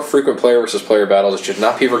seeking more frequent player versus player battles. It should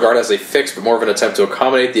not be regarded as a fix, but more of an attempt to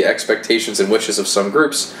accommodate the expectations and wishes of some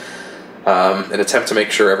groups. An attempt to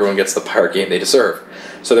make sure everyone gets the pirate game they deserve.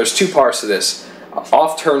 So there's 2 parts to this.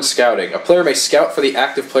 Off-turn scouting. A player may scout for the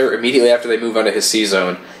active player immediately after they move onto his sea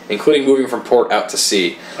zone, including moving from port out to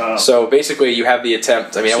sea. So basically, you have the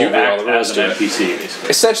attempt. I mean, So I won't read all the you act rules as to an it. NPC, basically.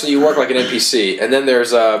 Essentially, you work like an NPC, and then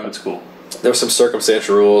there's That's cool. there's some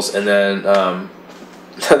circumstantial rules, and then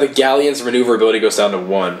the galleon's maneuverability goes down to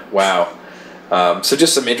 1. Wow. So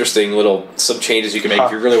just some interesting some changes you can make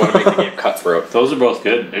if you really want to make the game cutthroat. Those are both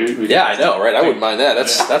good. Maybe Yeah, I know, right? I wouldn't mind that.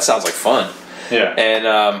 That sounds like fun. Yeah.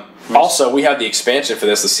 And also, we have the expansion for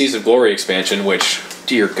this, the Seas of Glory expansion, which,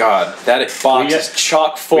 dear God, that box is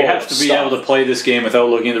chock full of We have to be stuff. able to play this game without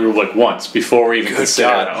looking at the rule book once before we even consider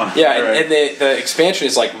that one. Yeah, and the expansion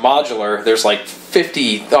is like modular. There's like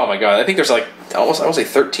 50. Oh my God, I think there's like almost, I would say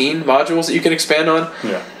 13 modules that you can expand on.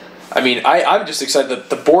 Yeah. I mean, I'm just excited that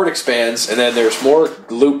the board expands, and then there's more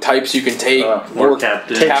loot types you can take. More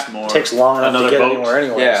captains, Takes long enough another to get boat. anywhere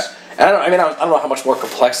anyways. Yeah. And I don't know how much more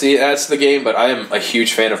complexity it adds to the game, but I am a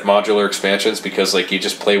huge fan of modular expansions because like you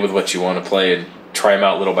just play with what you want to play and try them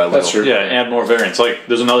out little by little. That's true. Yeah, add more variants. Like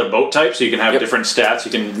there's another boat type, so you can have different stats.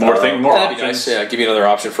 You can more more that'd be options. nice. Yeah, give you another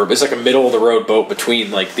option for. It's like a middle of the road boat between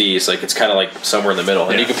like these. Like it's kind of like somewhere in the middle,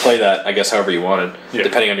 and you can play that I guess however you wanted,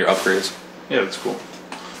 depending on your upgrades. Yeah, that's cool.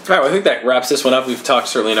 All right, well, I think that wraps this one up. We've talked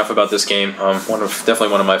certainly enough about this game. Definitely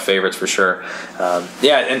one of my favorites for sure.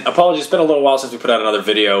 Yeah, and apologies, it's been a little while since we put out another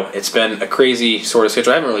video. It's been a crazy sort of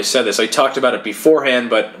schedule. I haven't really said this. I talked about it beforehand,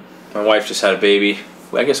 but my wife just had a baby.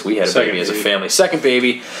 I guess we had a baby as a family. Second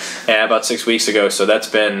baby, about 6 weeks ago. So that's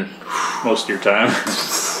been Most of your time.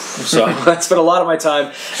 so that's been a lot of my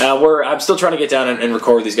time. I'm still trying to get down and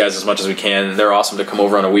record with these guys as much as we can. They're awesome to come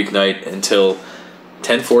over on a weeknight until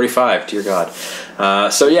 10:45. Dear God.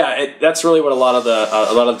 So yeah, that's really what a lot of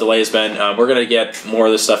the delay has been. We're gonna get more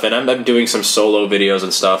of this stuff in. I'm doing some solo videos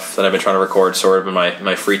and stuff that I've been trying to record sort of in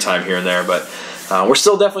my free time here and there, but we're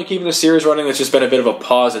still definitely keeping the series running. There's just been a bit of a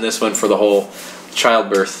pause in this one for the whole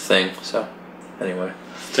childbirth thing. So anyway,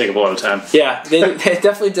 Take up a lot of time. yeah, it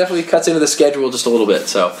definitely cuts into the schedule just a little bit.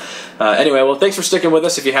 So anyway, well, thanks for sticking with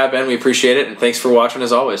us. If you have been, we appreciate it, and thanks for watching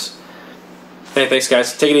as always. Hey, thanks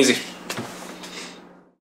guys. Take it easy.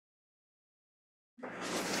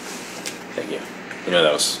 Thank you. You know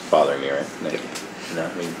that was bothering me, right? Thank you. No,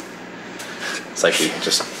 I mean, it's like we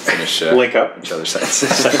just finish Link up each other's sentences.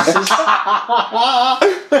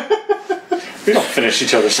 We don't finish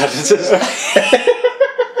each other's sentences.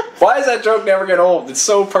 Why does that joke never get old? It's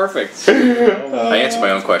so perfect. I answered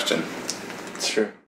my own question. It's true.